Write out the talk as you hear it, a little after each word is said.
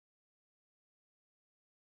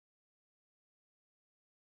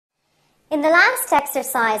In the last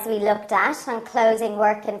exercise we looked at on closing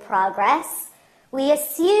work in progress, we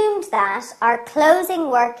assumed that our closing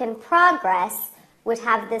work in progress would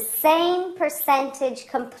have the same percentage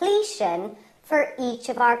completion for each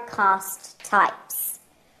of our cost types.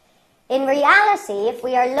 In reality, if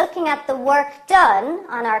we are looking at the work done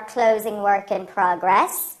on our closing work in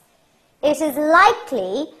progress, it is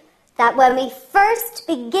likely that when we first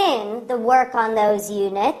begin the work on those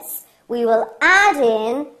units, we will add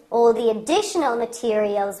in all the additional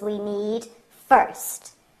materials we need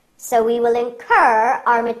first. So we will incur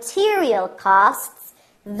our material costs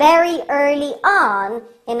very early on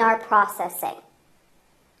in our processing.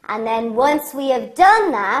 And then once we have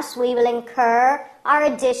done that, we will incur our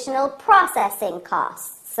additional processing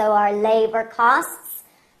costs, so our labor costs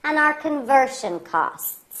and our conversion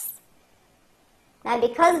costs. Now,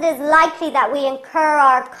 because it is likely that we incur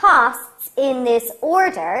our costs in this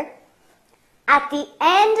order, at the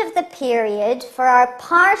end of the period for our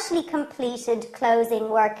partially completed closing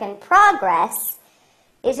work in progress,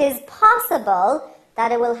 it is possible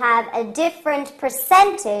that it will have a different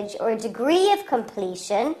percentage or degree of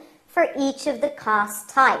completion for each of the cost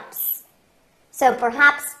types. So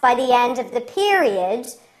perhaps by the end of the period,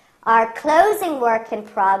 our closing work in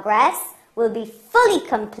progress will be fully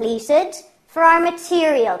completed for our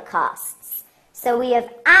material costs. So we have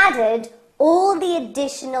added all the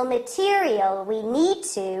additional material we need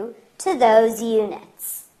to those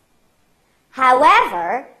units.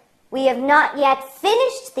 However, we have not yet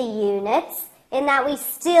finished the units in that we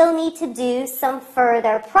still need to do some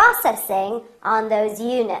further processing on those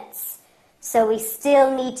units. So we still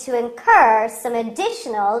need to incur some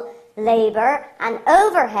additional labor and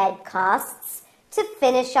overhead costs to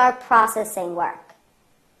finish our processing work.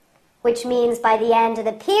 Which means by the end of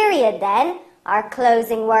the period then, our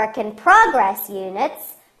closing work in progress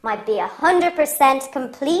units might be 100%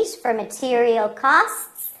 complete for material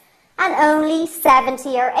costs and only 70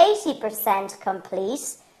 or 80%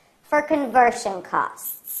 complete for conversion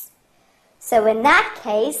costs. So in that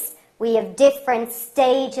case, we have different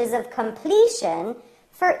stages of completion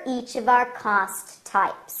for each of our cost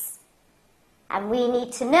types. And we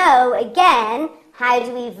need to know, again, how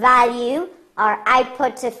do we value our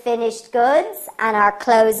output to finished goods and our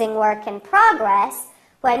closing work in progress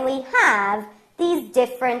when we have these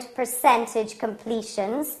different percentage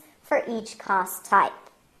completions for each cost type.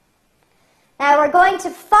 Now we're going to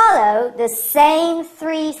follow the same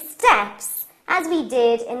 3 steps as we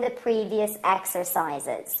did in the previous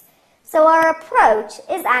exercises. So our approach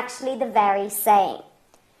is actually the very same.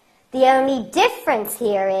 The only difference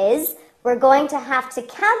here is we're going to have to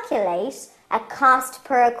calculate a cost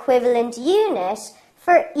per equivalent unit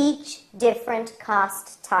for each different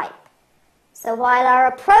cost type. So while our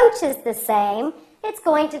approach is the same, it's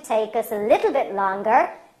going to take us a little bit longer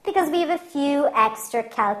because we have a few extra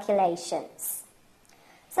calculations.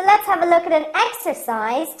 So let's have a look at an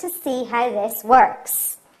exercise to see how this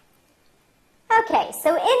works. Okay, so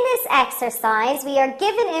in this exercise, we are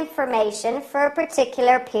given information for a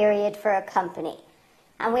particular period for a company.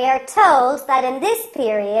 And we are told that in this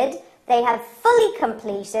period, they have fully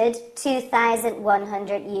completed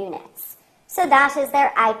 2,100 units. So that is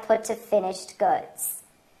their output to finished goods.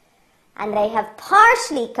 And they have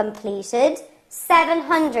partially completed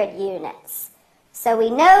 700 units. So we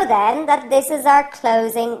know then that this is our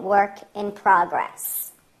closing work in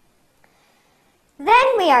progress.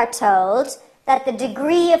 Then we are told that the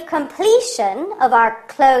degree of completion of our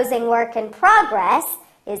closing work in progress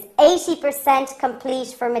is 80% complete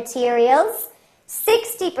for materials,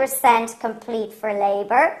 60% complete for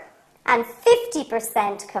labor, and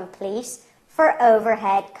 50% complete for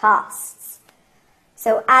overhead costs.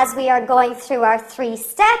 So as we are going through our 3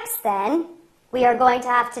 steps then, we are going to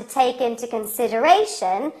have to take into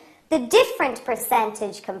consideration the different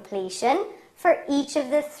percentage completion for each of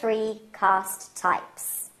the 3 cost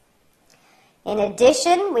types. In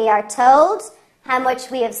addition, we are told how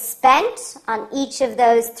much we have spent on each of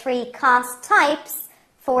those 3 cost types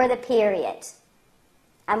for the period.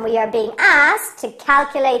 And we are being asked to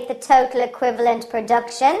calculate the total equivalent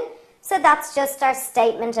production, so that's just our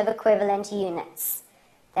statement of equivalent units.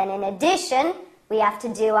 Then in addition, we have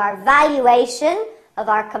to do our valuation of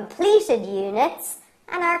our completed units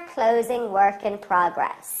and our closing work in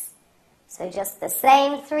progress. So just the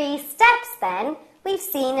same 3 steps then we've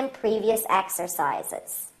seen in previous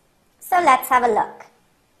exercises. So let's have a look.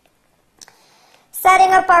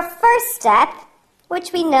 Setting up our first step,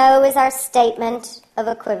 which we know is our statement of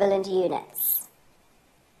equivalent units.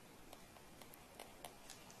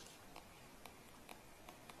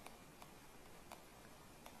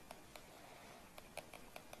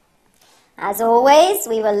 As always,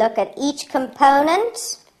 we will look at each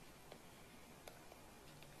component,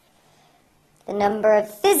 the number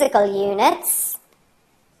of physical units,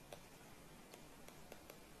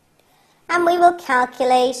 and we will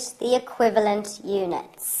calculate the equivalent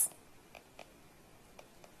units.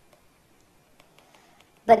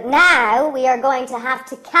 But now we are going to have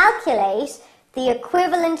to calculate the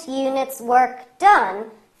equivalent units work done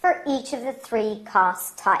for each of the three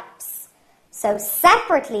cost types. So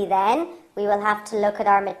separately then, we will have to look at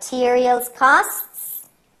our materials costs,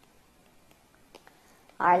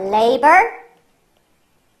 our labour,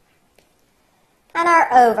 and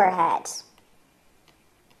our overhead.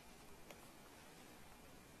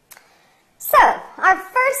 So, our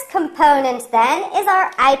first component then is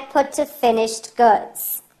our output to finished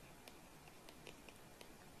goods.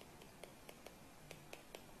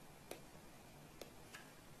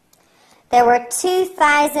 There were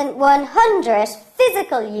 2,100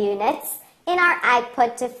 physical units in our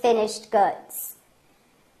output to finished goods.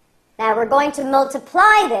 Now we're going to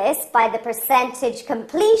multiply this by the percentage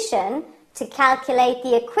completion to calculate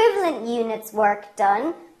the equivalent units work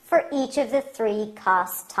done for each of the three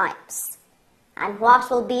cost types. And what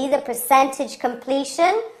will be the percentage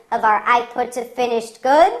completion of our output to finished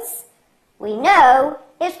goods? We know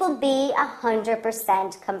it will be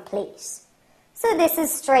 100% complete. So this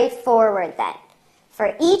is straightforward then.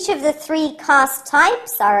 For each of the three cost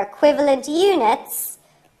types, our equivalent units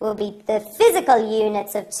will be the physical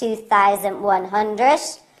units of 2,100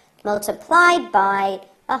 multiplied by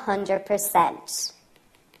 100%.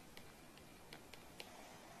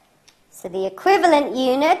 So the equivalent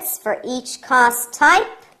units for each cost type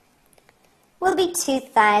will be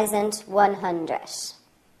 2,100.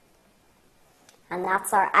 And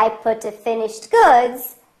that's our output to finished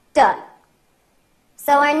goods done.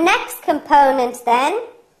 So our next component then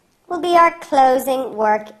will be our closing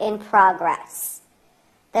work in progress.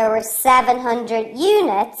 There were 700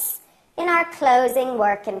 units in our closing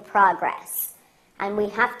work in progress. And we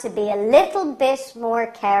have to be a little bit more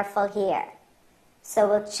careful here. So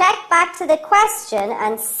we'll check back to the question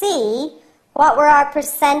and see what were our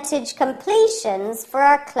percentage completions for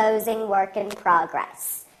our closing work in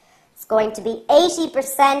progress. It's going to be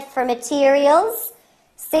 80% for materials,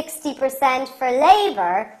 60% for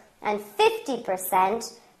labour, and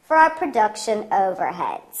 50% for our production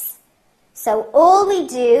overheads. So all we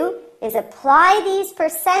do is apply these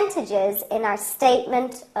percentages in our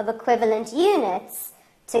statement of equivalent units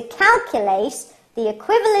to calculate the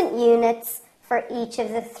equivalent units for each of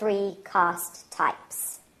the three cost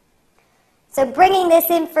types. So bringing this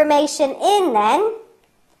information in then,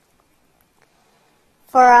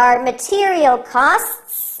 for our material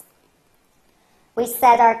costs, we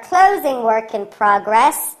said our closing work in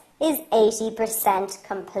progress is 80%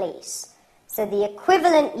 complete. So the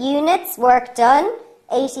equivalent units work done,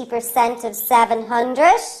 80% of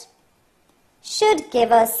 700, should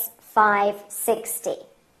give us 560.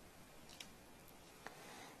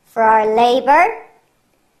 For our labour,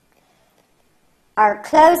 our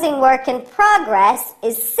closing work in progress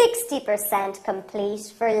is 60%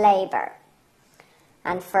 complete for labour.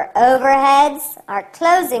 And for overheads, our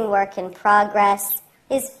closing work in progress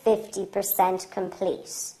is 50%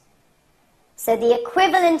 complete. So the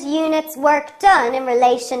equivalent units work done in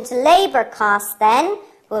relation to labour costs then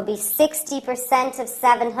will be 60% of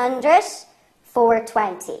 700,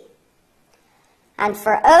 420. And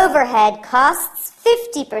for overhead costs,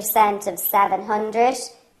 50% of 700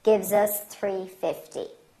 gives us 350.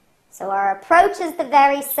 So our approach is the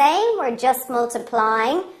very same. We're just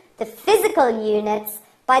multiplying the physical units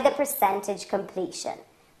by the percentage completion.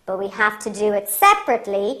 But we have to do it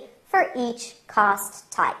separately for each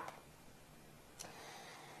cost type.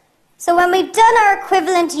 So when we've done our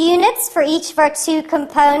equivalent units for each of our two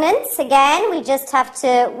components, again, we just have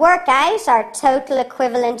to work out our total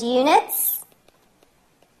equivalent units.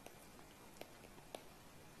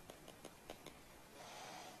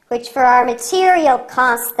 Which for our material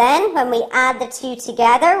cost then, when we add the two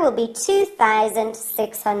together, will be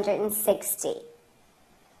 2,660.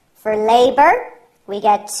 For labour, we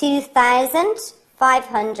get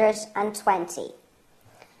 2,520.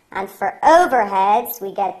 And for overheads,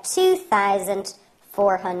 we get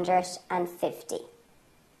 2,450.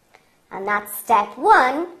 And that's step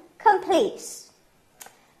one complete.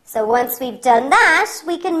 So once we've done that,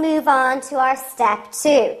 we can move on to our step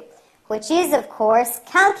two, which is, of course,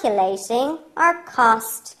 calculating our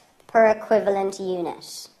cost per equivalent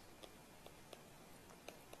unit.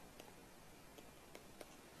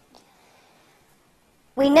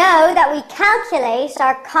 We know that we calculate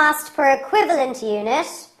our cost per equivalent unit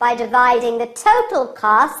by dividing the total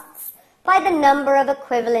costs by the number of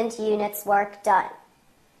equivalent units work done.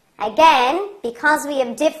 Again, because we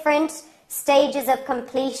have different stages of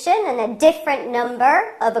completion and a different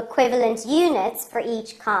number of equivalent units for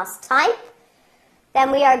each cost type,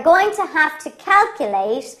 then we are going to have to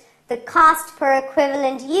calculate the cost per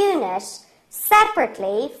equivalent unit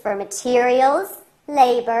separately for materials,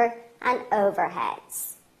 labour and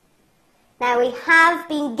overheads. Now we have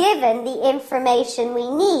been given the information we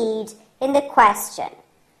need in the question.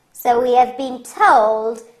 So we have been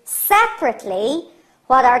told separately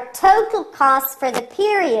what our total costs for the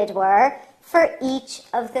period were for each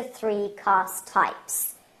of the three cost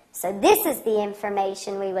types. So this is the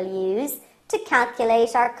information we will use to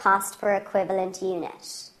calculate our cost per equivalent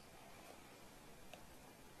unit.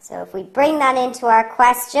 So if we bring that into our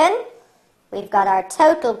question, we've got our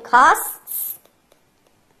total costs.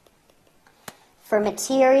 For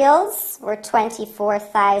materials, were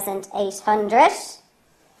 24,800.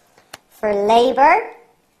 For labour,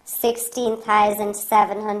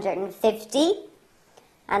 16,750.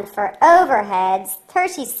 And for overheads,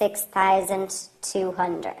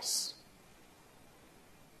 36,200.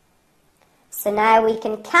 So now we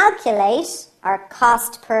can calculate our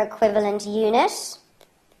cost per equivalent unit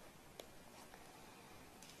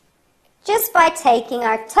just by taking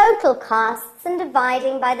our total costs and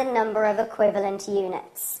dividing by the number of equivalent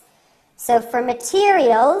units. So for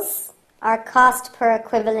materials, our cost per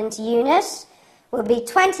equivalent unit will be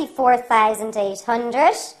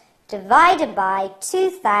 24,800 divided by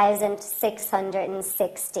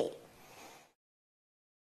 2,660.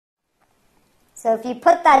 So if you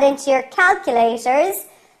put that into your calculators,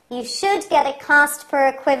 you should get a cost per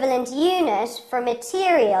equivalent unit for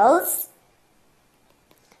materials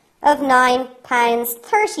of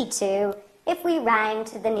 £9.32 if we round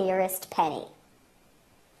to the nearest penny.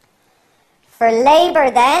 For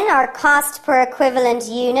labour then, our cost per equivalent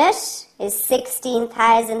unit is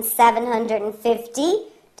 16,750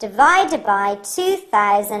 divided by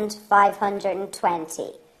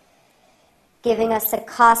 2,520, giving us a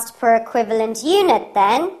cost per equivalent unit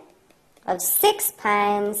then of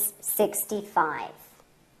 £6.65.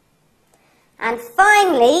 And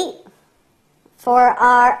finally, for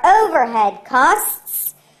our overhead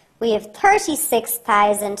costs, we have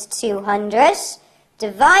 36,200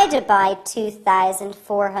 divided by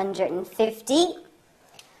 2,450,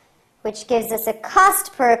 which gives us a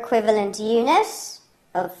cost per equivalent unit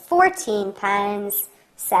of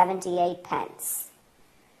 £14.78.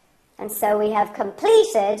 And so we have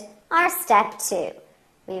completed our step 2.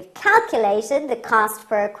 We've calculated the cost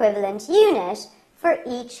per equivalent unit for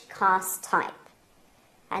each cost type.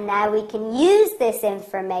 And now we can use this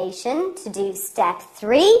information to do step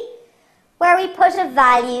 3, where we put a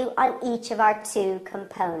value on each of our 2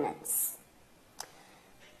 components.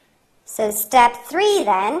 So step 3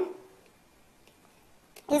 then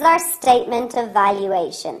is our statement of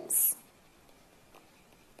valuations.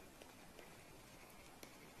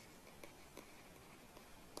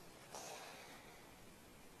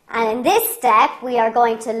 And in this step, we are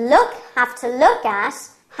going to have to look at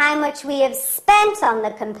how much we have spent on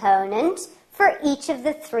the component for each of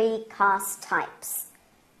the 3 cost types.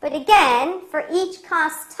 But again, for each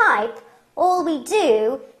cost type, all we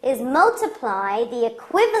do is multiply the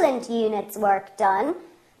equivalent units work done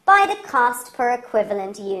by the cost per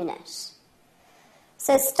equivalent unit.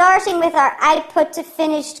 So starting with our output to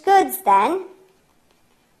finished goods then,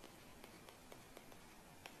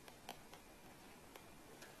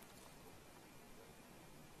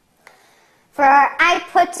 for our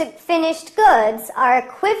output to finished goods, our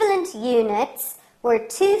equivalent units were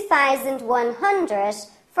 2,100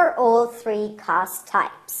 for all 3 cost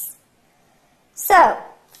types. So,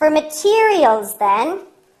 for materials then,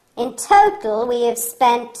 in total we have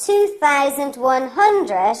spent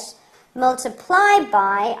 2,100 multiplied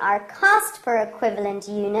by our cost per equivalent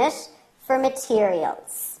unit for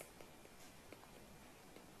materials.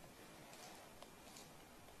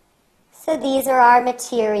 So these are our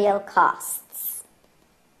material costs.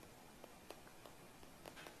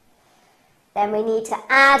 Then we need to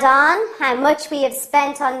add on how much we have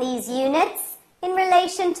spent on these units in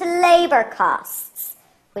relation to labour costs,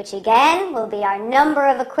 which again will be our number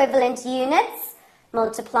of equivalent units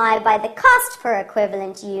multiplied by the cost per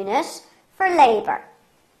equivalent unit for labour.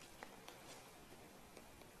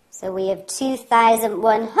 So we have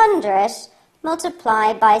 2,100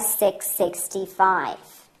 multiplied by 665.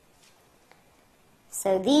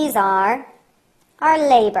 So these are our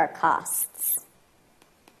labour costs.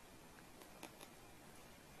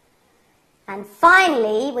 And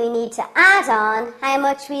finally, we need to add on how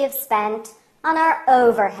much we have spent on our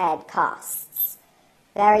overhead costs,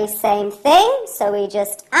 Very same thing, so we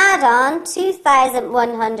just add on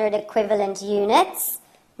 2,100 equivalent units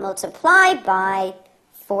multiplied by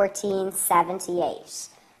 1478,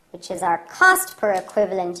 which is our cost per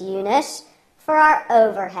equivalent unit for our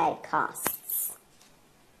overhead costs.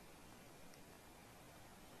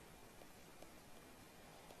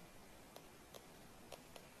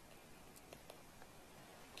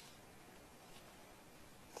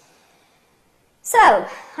 So,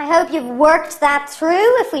 I hope you've worked that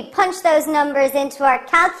through. If we punch those numbers into our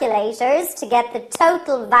calculators to get the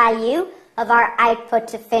total value of our output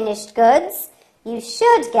to finished goods, you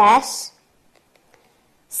should get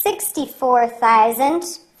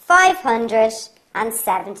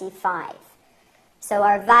 64,575. So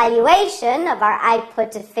our valuation of our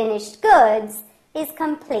output to finished goods is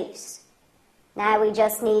complete. Now we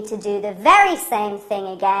just need to do the very same thing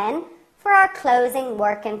again for our closing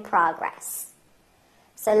work in progress.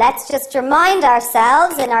 So let's just remind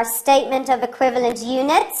ourselves in our statement of equivalent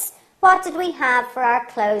units, what did we have for our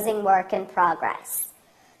closing work in progress?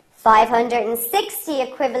 560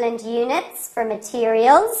 equivalent units for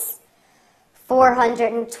materials,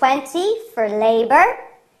 420 for labor,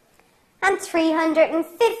 and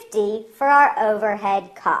 350 for our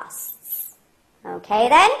overhead costs. Okay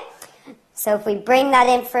then? So if we bring that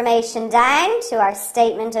information down to our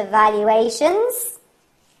statement of valuations,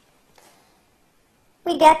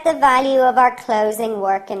 we get the value of our closing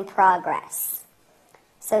work in progress.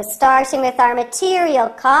 So starting with our material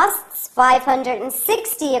costs,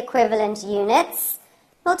 560 equivalent units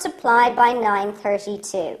multiplied by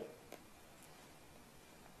 932.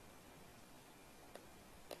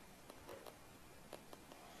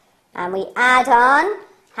 And we add on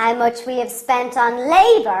how much we have spent on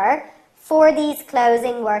labor for these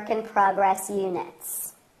closing work in progress units.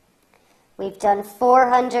 We've done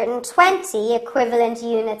 420 equivalent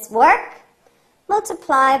units work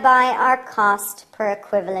multiplied by our cost per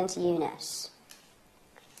equivalent unit.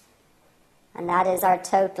 And that is our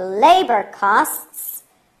total labor costs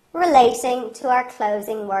relating to our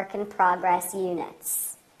closing work in progress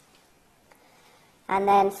units. And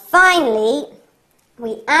then finally,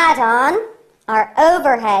 we add on our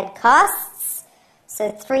overhead costs, so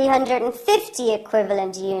 350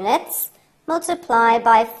 equivalent units multiplied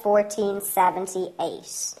by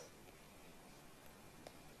 1478.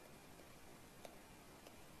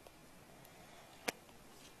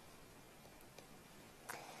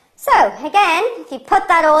 So again, if you put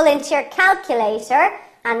that all into your calculator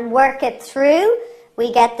and work it through,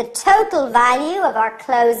 we get the total value of our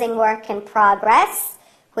closing work in progress,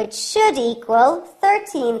 which should equal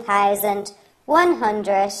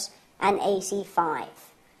 13,185.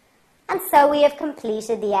 And so we have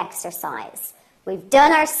completed the exercise. We've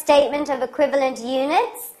done our statement of equivalent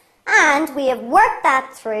units, and we have worked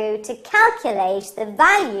that through to calculate the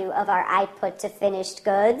value of our output to finished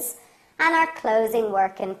goods and our closing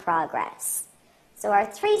work in progress. So our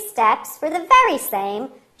 3 steps were the very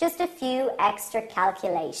same, just a few extra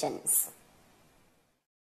calculations.